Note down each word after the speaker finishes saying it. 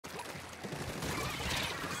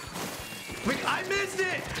I missed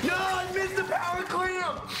it! No, I missed the power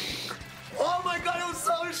clamp! Oh my god, it was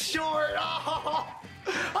so short! Oh,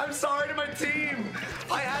 I'm sorry to my team!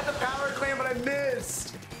 I had the power clamp, but I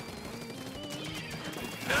missed!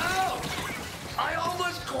 No! I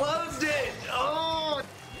almost closed it! Oh!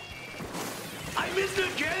 I missed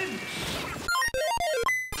it again!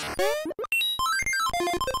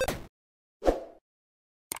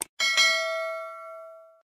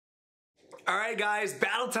 Alright guys,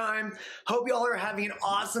 battle time. Hope y'all are having an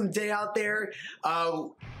awesome day out there. I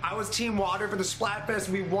was Team Water for the Splatfest.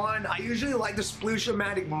 We won. I usually like the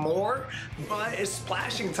Sploosh-O-Matic more, but it's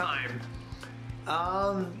splashing time.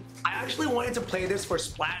 I actually wanted to play this for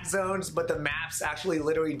Splat Zones, but the maps actually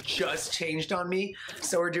literally just changed on me.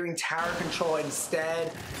 So we're doing tower control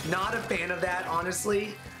instead. Not a fan of that,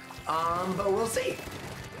 honestly. But we'll see.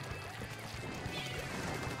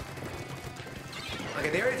 Okay,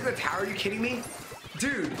 they already took the tower, are you kidding me?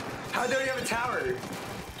 Dude, how do they have a tower?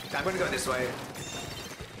 I'm gonna go this way.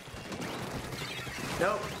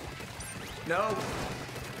 Nope. Nope.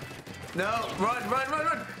 No, run, run, run,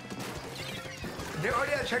 run! They're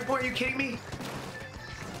already at a checkpoint, are you kidding me?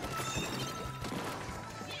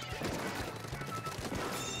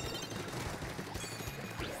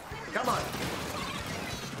 Come on.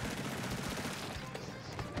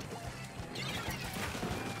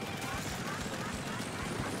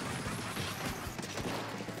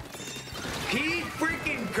 He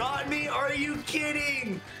freaking got me, are you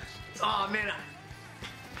kidding? Oh man,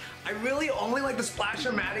 I really only like the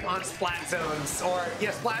Splash-O-Matic on Splat Zones, or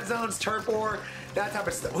yeah, Splat Zones, Turf War, that type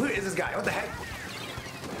of stuff. Who is this guy? What the heck?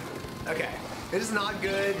 Okay, this is not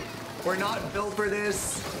good. We're not built for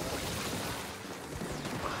this.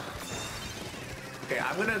 Okay,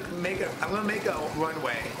 I'm gonna make a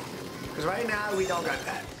runway, because right now we don't got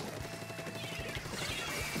that.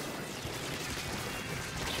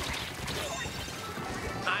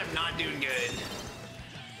 I'm not doing good.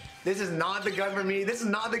 This is not the gun for me. This is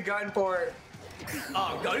not the gun for...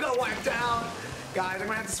 Oh, God, we got wiped out. Guys, I'm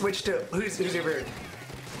gonna have to switch to... Who's over?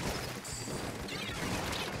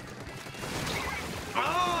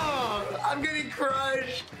 Oh, I'm getting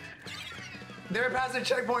crushed. They're past the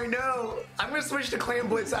checkpoint, no. I'm gonna switch to Clan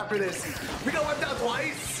Blitz after this. We got wiped out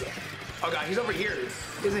twice. Oh God, he's over here,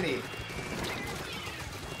 isn't he?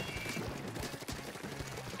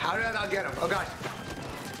 How did I not get him? Oh God.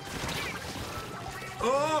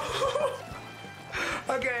 Oh!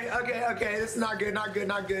 Okay, okay, okay. This is not good, not good,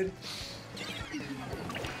 not good.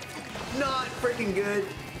 Not freaking good.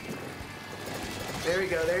 There we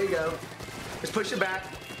go, there you go. Just push it back.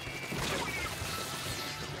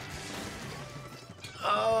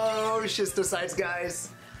 Oh, schistosites, guys.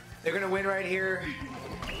 They're gonna win right here.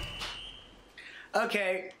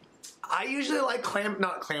 Okay. I usually like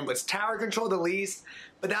not clam blitz, tower control the least,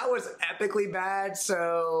 but that was epically bad,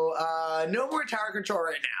 so no more tower control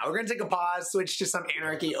right now. We're gonna take a pause, switch to some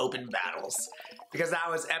Anarchy open battles, because that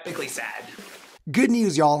was epically sad. Good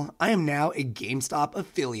news, y'all. I am now a GameStop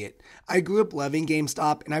affiliate. I grew up loving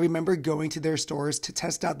GameStop, and I remember going to their stores to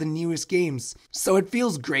test out the newest games. So it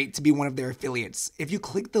feels great to be one of their affiliates. If you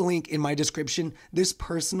click the link in my description, this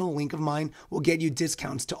personal link of mine will get you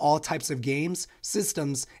discounts to all types of games,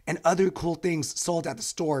 systems, and other cool things sold at the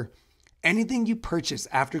store. Anything you purchase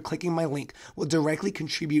after clicking my link will directly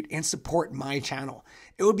contribute and support my channel.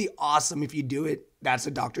 It would be awesome if you do it. That's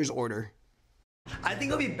a doctor's order. I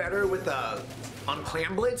think it'll be better with on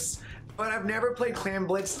Clan Blitz, but I've never played Clan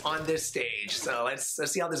Blitz on this stage, so let's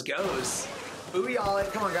see how this goes. Booyah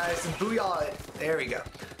it, come on guys, booyah it. There we go.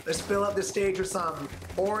 Let's fill up the stage with some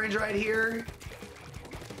orange right here.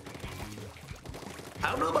 I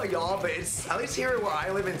don't know about y'all, but it's at least here where I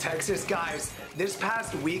live in Texas, guys, this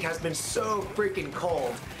past week has been so freaking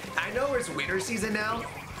cold. I know it's winter season now.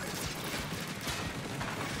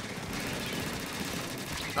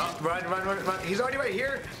 Oh, run, run, run, run. He's already right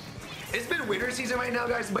here. It's been winter season right now,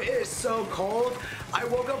 guys, but it is so cold. I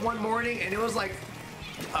woke up one morning and it was like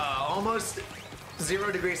almost 0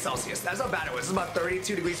 degrees Celsius. That's how bad it was. It's about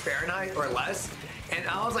 32 degrees Fahrenheit or less. And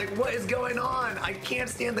I was like, what is going on? I can't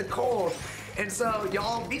stand the cold. And so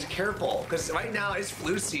y'all be careful, because right now it's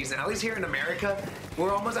flu season. At least here in America,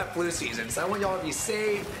 we're almost at flu season. So I want y'all to be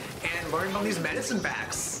safe and learn from these medicine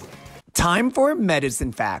facts. Time for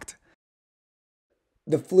medicine fact.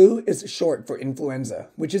 The flu is short for influenza,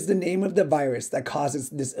 which is the name of the virus that causes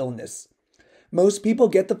this illness. Most people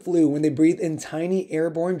get the flu when they breathe in tiny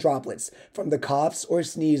airborne droplets from the coughs or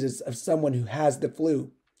sneezes of someone who has the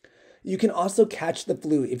flu. You can also catch the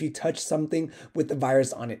flu if you touch something with the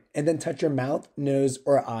virus on it and then touch your mouth, nose,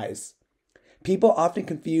 or eyes. People often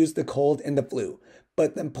confuse the cold and the flu,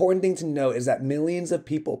 But the important thing to note is that millions of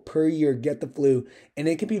people per year get the flu, and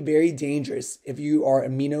it can be very dangerous if you are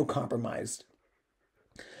immunocompromised.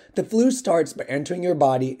 The flu starts by entering your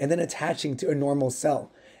body and then attaching to a normal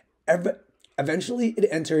cell. Eventually, it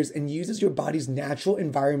enters and uses your body's natural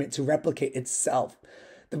environment to replicate itself.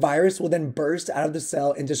 The virus will then burst out of the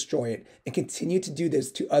cell and destroy it, and continue to do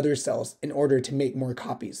this to other cells in order to make more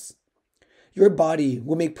copies. Your body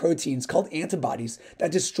will make proteins called antibodies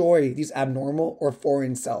that destroy these abnormal or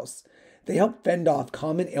foreign cells. They help fend off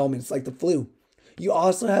common ailments like the flu. You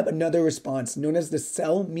also have another response known as the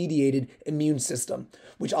cell-mediated immune system,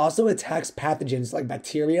 which also attacks pathogens like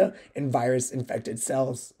bacteria and virus-infected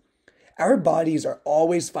cells. Our bodies are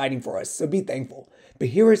always fighting for us, so be thankful. But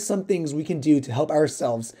here are some things we can do to help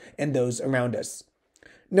ourselves and those around us.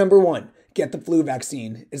 Number 1, get the flu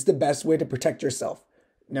vaccine. It's the best way to protect yourself.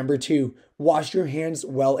 Number 2, wash your hands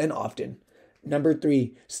well and often. Number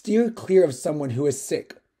 3, steer clear of someone who is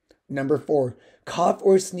sick. Number 4, cough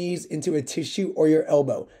or sneeze into a tissue or your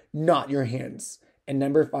elbow, not your hands. And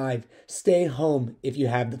number 5, stay home if you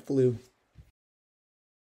have the flu.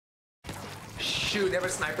 Shoot, they have a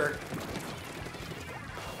sniper.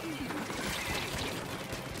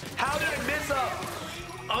 How did I miss up?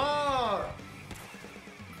 Oh!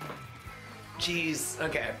 Jeez,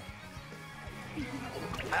 okay.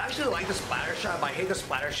 I actually like the splatter shot, but I hate the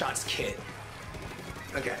splatter shot's kit.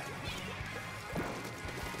 Okay.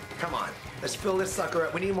 Come on. Let's fill this sucker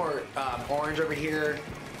up. We need more orange over here.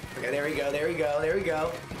 Okay, there we go, there we go, there we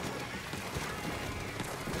go.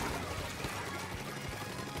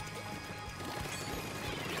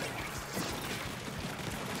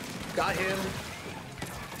 Got him.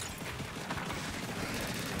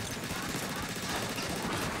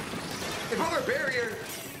 They broke our barrier.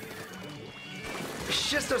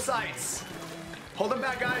 Schistocytes. Hold them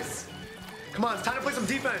back, guys. Come on, it's time to play some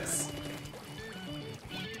defense.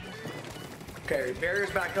 Okay,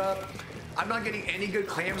 barrier's back up. I'm not getting any good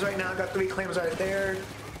clams right now. I've got 3 clams right there.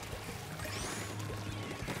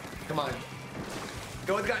 Come on.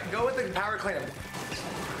 Go with the power clam.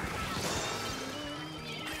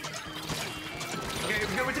 Okay,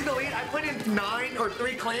 we took the lead. I put in 9 or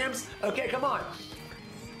 3 clams. Okay, come on.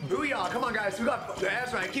 Booyah, come on guys, we got,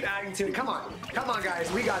 that's right, keep adding to it, come on,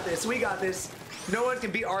 guys, we got this, no one can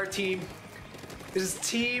beat our team. This is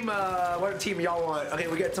team, what team y'all want? Okay,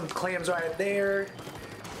 we got some clams right there.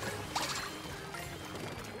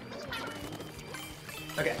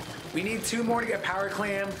 Okay, we need 2 more to get power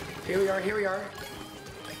clam. Here we are.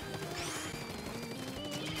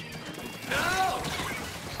 No!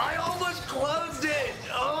 I almost closed it!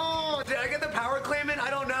 Oh, did I get the power clam in? I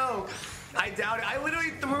don't know. I doubt it. I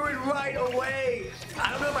literally threw it right away.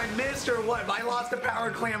 I don't know if I missed or what, but I lost the power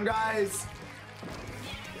clam, guys.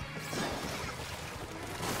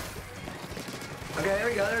 Okay, there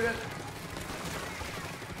we go.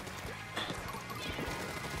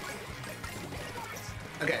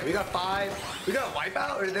 Okay, we got 5. We got a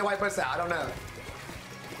wipeout, or did they wipe us out? I don't know.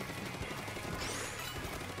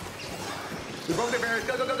 We broke the barriers.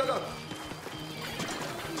 Go.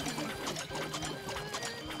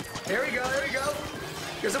 There we go.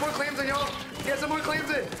 Get some more clams in, y'all. Get some more clams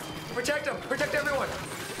in. Protect them. Protect everyone.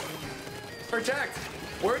 Protect.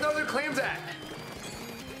 Where are the other clams at?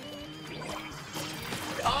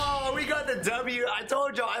 Oh, we got the W. I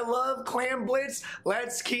told y'all, I love clam blitz.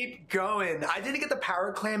 Let's keep going. I didn't get the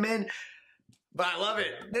power clam in, but I love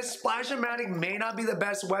it. This Splash-O-Matic may not be the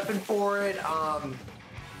best weapon for it.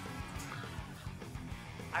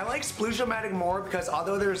 I like Sploosh-O-Matic more because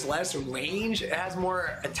although there's less range, it has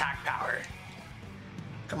more attack power.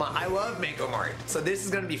 Come on, I love Mako Mart, so this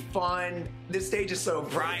is gonna be fun. This stage is so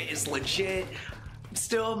bright, it's legit.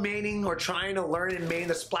 Still maining or trying to learn and main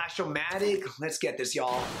the Splash-O-Matic. Let's get this,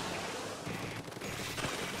 y'all.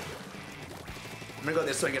 I'm gonna go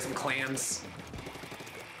this way and get some clams.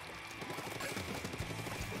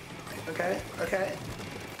 Okay.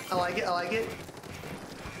 I like it.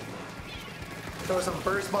 Throw some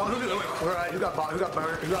burst ball. Who got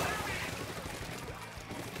burned?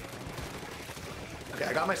 Okay,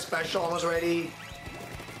 I got my special almost ready.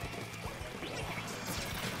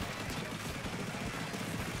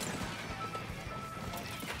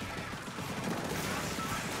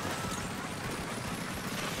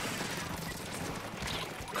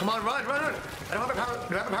 Come on, run! I don't have a power.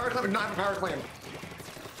 Do I have a power clam? No, I have a power clam.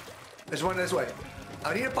 Let's run this way.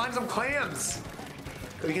 I need to find some clams.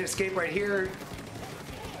 We can escape right here.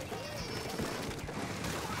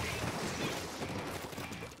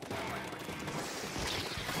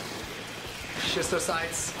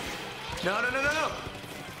 Schistocytes. No.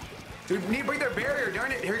 Dude, we need to break their barrier,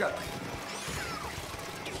 darn it. Here we go.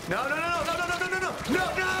 No, no, no, no, no, no, no, no, no, no,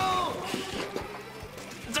 no!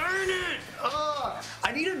 Darn it!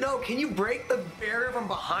 I need to know, can you break the barrier from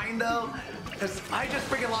behind though? Because I just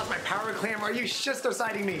freaking lost my power clam. Are you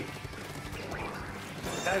shit-sighting me?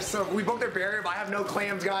 That is so, we broke their barrier, but I have no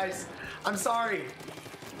clams, guys. I'm sorry.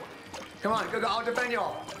 Come on, go, go, I'll defend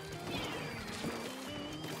y'all.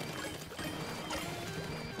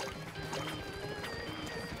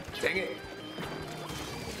 Dang it.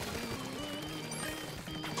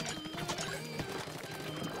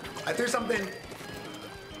 I threw something.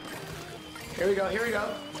 Here we go, here we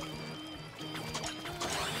go.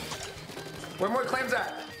 Where more clams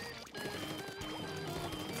at?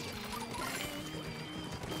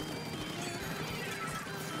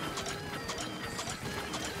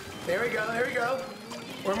 There we go, there we go.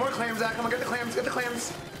 Where more clams at? Come on, get the clams, get the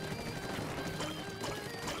clams.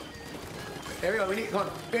 There we go, we need, come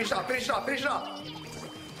on, finish it off, finish it off, finish it off.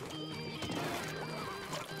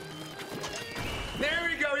 There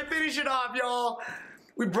we go, we finished it off, y'all.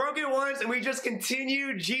 We broke it once and we just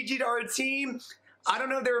continued. GG to our team. I don't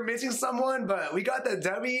know if they were missing someone, but we got the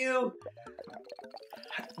W.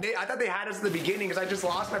 I thought they had us at the beginning because I just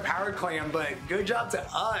lost my power clam, but good job to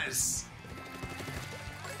us.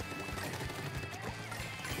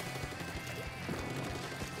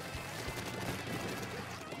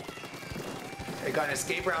 They got an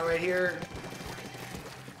escape route right here.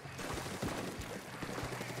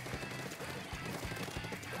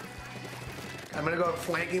 I'm gonna go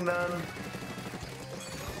flanking them.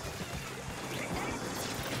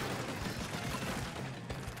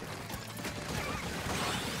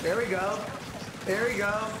 There we go. There we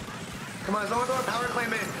go. Come on, someone throw a power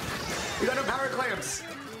clam in. We got no power clams.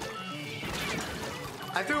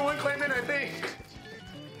 I threw one clam in, I think.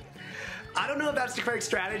 I don't know if that's the correct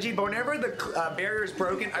strategy, but whenever the barrier is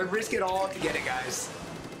broken, I risk it all to get it, guys.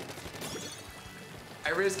 I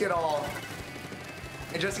risk it all.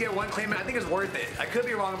 And just to get one claim, I think it's worth it. I could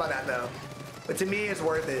be wrong about that though. But to me, it's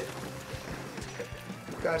worth it.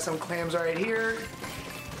 Got some clams right here.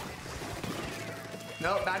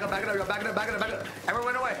 No, back up, back it up, back it up, back it up, back it up. Everyone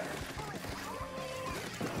went away.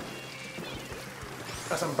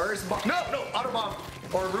 Got some burst bomb. No, no, auto bomb.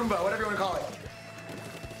 Or Roomba, whatever you want to call it.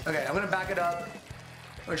 Okay, I'm gonna back it up.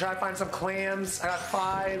 I'm gonna try to find some clams. I got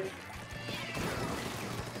 5.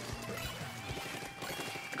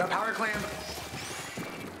 Got power clam.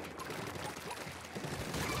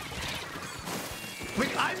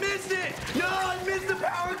 I missed it! No, I missed the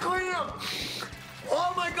power clam!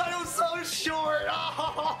 Oh my god, it was so short!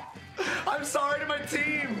 Oh, I'm sorry to my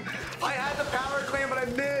team! I had the power clam, but I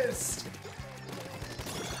missed!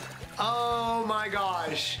 Oh my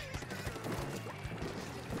gosh.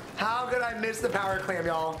 How could I miss the power clam,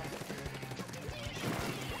 y'all?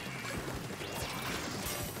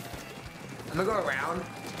 I'm gonna go around.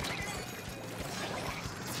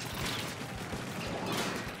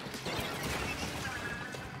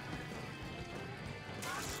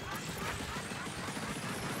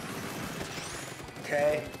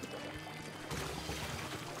 Okay.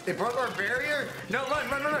 They broke our barrier? No, run,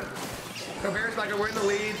 run, run, run. Our barrier's back, we're in the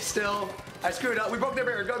lead still. I screwed up. We broke their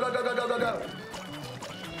barrier. Go, go, go, go, go, go, go.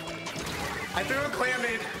 I threw a clam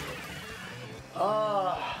in.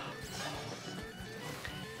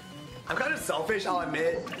 I'm kind of selfish, I'll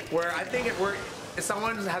admit, where I think if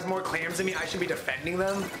someone has more clams than me, I should be defending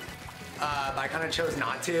them. But I kind of chose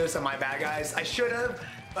not to, so my bad, guys. I should have,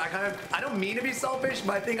 but I don't mean to be selfish,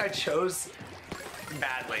 but I think I chose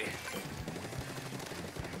badly.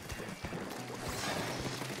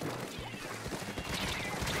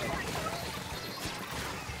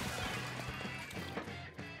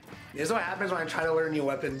 This is what happens when I try to learn new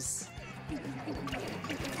weapons.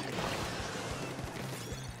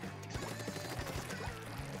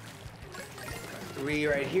 3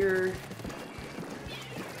 right here.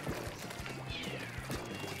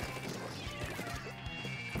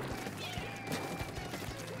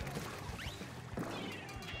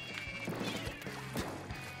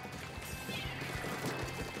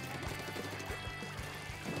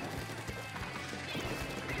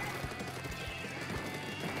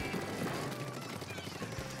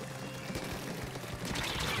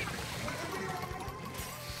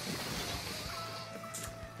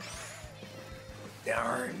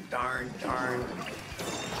 Darn.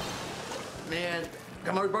 Man,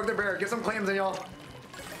 come on, we broke the barrier. Get some clams in, y'all.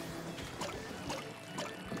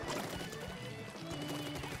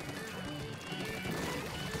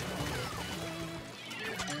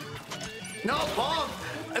 No, bomb!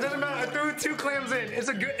 It doesn't matter, I threw 2 clams in.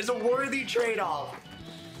 It's a worthy trade-off.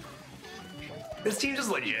 This team just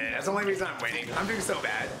legit. That's the only reason I'm winning. I'm doing so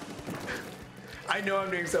bad. I know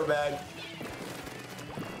I'm doing so bad.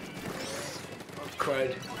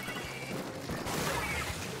 Crud.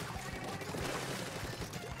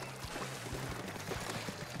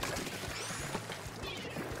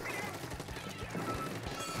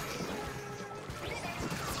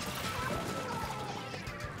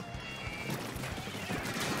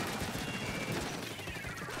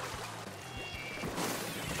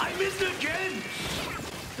 I missed it again!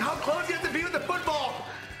 How close you have to be with the football?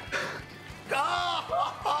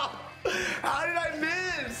 Oh, how did I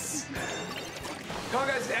miss? Come on,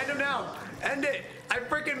 guys, end him now. End it. I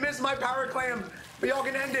freaking missed my power clam, but y'all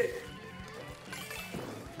can end it.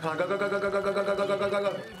 Come on, go, go, go, go, go, go, go, go, go, go, go, go,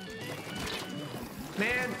 go.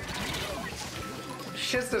 Man,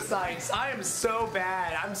 Schistocytes, I am so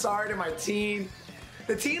bad. I'm sorry to my team.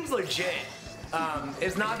 The team's legit.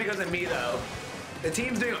 It's not because of me, though. The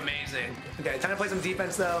team's doing amazing. Okay, time to play some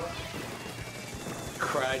defense, though.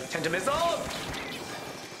 Crud. Tend to missile!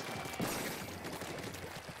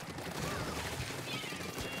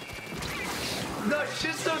 The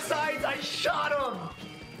Schistocytes! I shot him!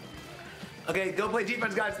 Okay, go play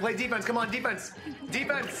defense, guys. Play defense. Come on, defense.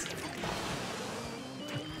 Defense!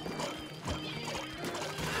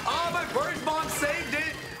 Oh, my burst bomb saved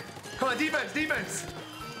it! Come on, defense, defense!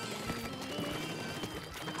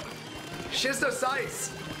 Schistocytes!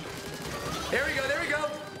 There we go, there we go!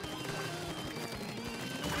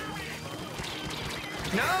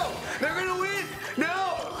 No! They're gonna win!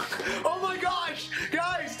 No! Oh my gosh!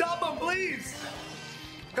 Guys, stop them, please!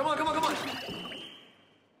 Come on, come on, come on!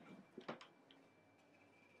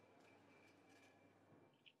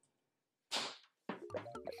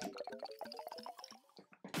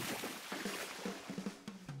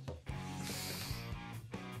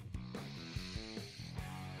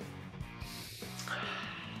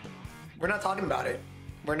 We're not talking about it.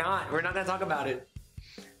 We're not gonna talk about it.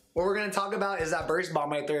 What we're gonna talk about is that burst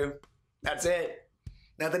bomb I threw. That's it.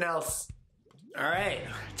 Nothing else. All right,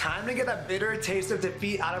 time to get that bitter taste of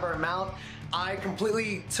defeat out of our mouth. I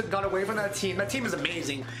completely got away from that team. That team is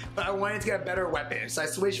amazing, but I wanted to get a better weapon. So I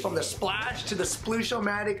switched from the Splash to the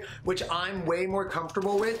Sploosh-O-Matic, which I'm way more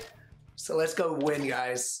comfortable with. So let's go win,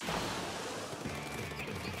 guys.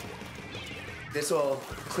 This will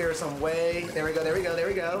clear some way. There we go, there we go, there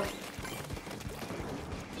we go.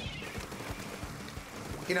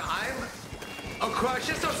 You know, oh, crush,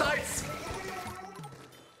 Schistocytes!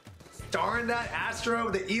 Darn that Astro,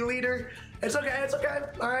 the E-leader. It's okay, it's okay.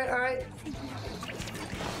 All right, all right.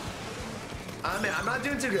 I'm not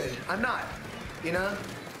doing too good. I'm not, you know?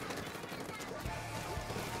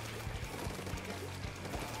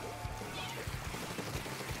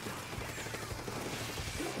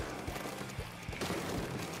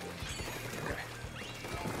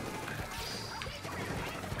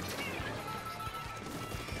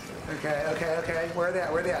 Okay, okay, okay. Where are they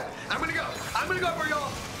at? Where are they at? I'm gonna go for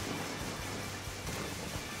y'all.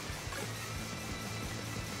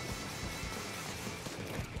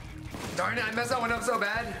 Darn it, I messed that one up so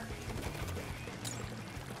bad.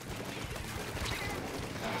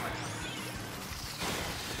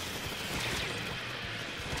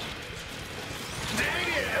 Dang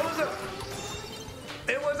it,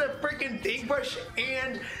 it was a freaking big bush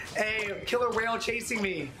and a killer whale chasing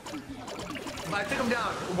me. I took him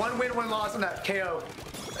down. One win, one loss on that KO.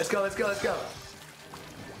 Let's go, let's go, let's go.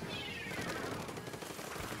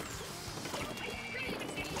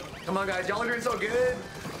 Come on, guys. Y'all are doing so good.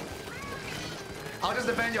 I'll just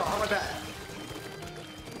defend y'all. How about that?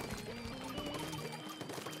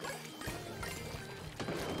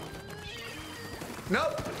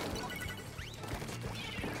 Nope.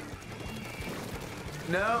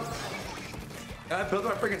 No. I built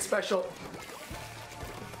my freaking special.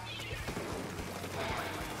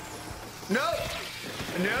 No!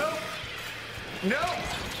 No! No!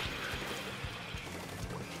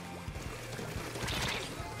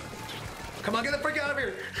 Come on, get the freak out of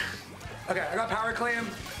here! Okay, I got power clam.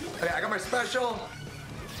 Okay, I got my special.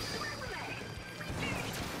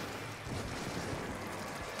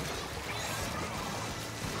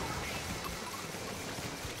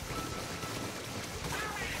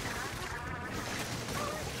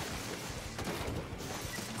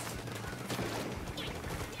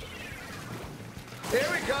 There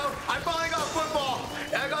we go. I finally got football.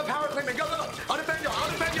 I got power claiming. Go, go. I'll defend y'all. I'll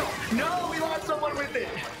defend y'all. No, we lost someone with it.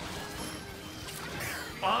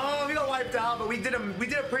 Oh, we got wiped out, but we did a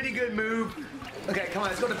pretty good move. Okay, come on.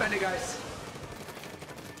 Let's go defend it, guys.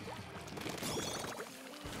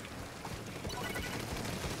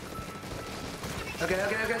 Okay,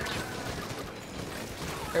 okay, okay.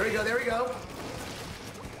 There we go. There we go.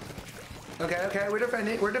 Okay, okay. We're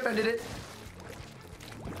defending it. We're defending it.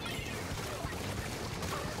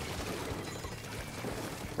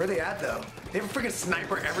 Where are they at, though? They have a freaking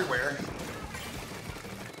sniper everywhere.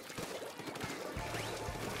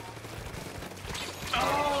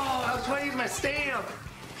 Oh, I was trying to use my stamp.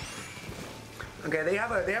 Okay, they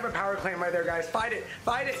have a power clam right there, guys. Fight it,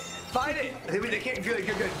 fight it, fight it. They can't.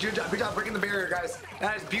 Good job breaking the barrier, guys.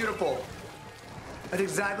 That is beautiful. That's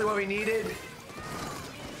exactly what we needed.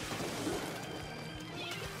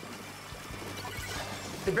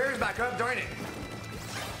 The barrier's back up, darn it.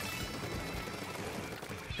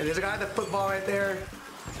 And there's a guy with the football right there.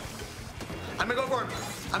 I'm gonna go for him.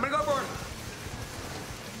 I'm gonna go for him.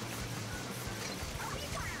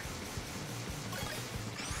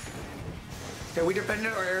 Okay, we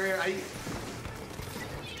defended our area.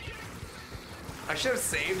 I should have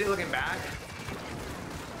saved it looking back.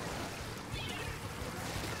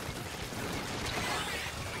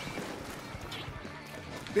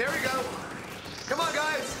 There we go. Come on,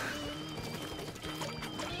 guys.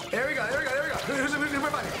 There we go, there we go, there we go. Who's my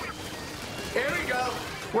buddy? There we go.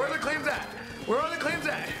 Where are the clams at? Where are the clams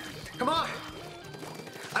at? Come on.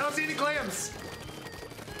 I don't see any clams.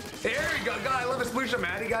 There we go. God, I love the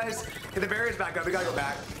Sploosh-O-Matic, guys. Get the barriers back up. We gotta go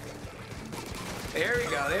back. There we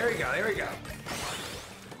go, there we go, there we go.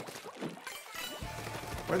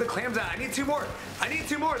 Where are the clams at? I need 2 more. I need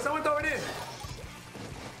 2 more. Someone throw it in.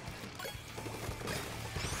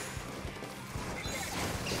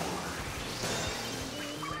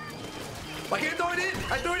 I can't throw it in.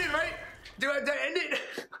 I threw it in, right? Did I end it?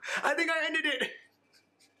 I think I ended it.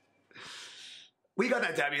 We got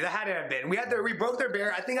that W. That had to have been. We broke their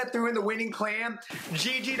bear. I think I threw in the winning clam.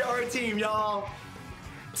 GG to our team, y'all.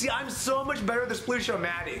 See, I'm so much better with the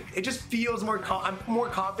Sploosh-O-Matic. It just feels more, I'm more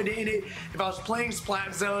confident in it. If I was playing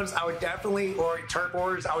Splat Zones, I would definitely, or Turf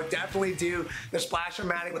Wars, I would definitely do the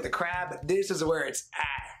Splash-O-Matic with the crab. This is where it's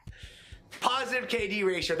at. Positive KD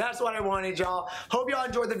ratio. That's what I wanted, y'all. Hope y'all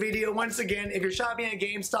enjoyed the video. Once again, if you're shopping at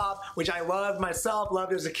GameStop, which I love myself,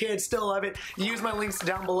 loved as a kid, still love it, use my links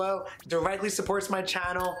down below. Directly supports my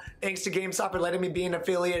channel. Thanks to GameStop for letting me be an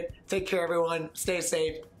affiliate. Take care, everyone. Stay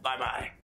safe. Bye-bye.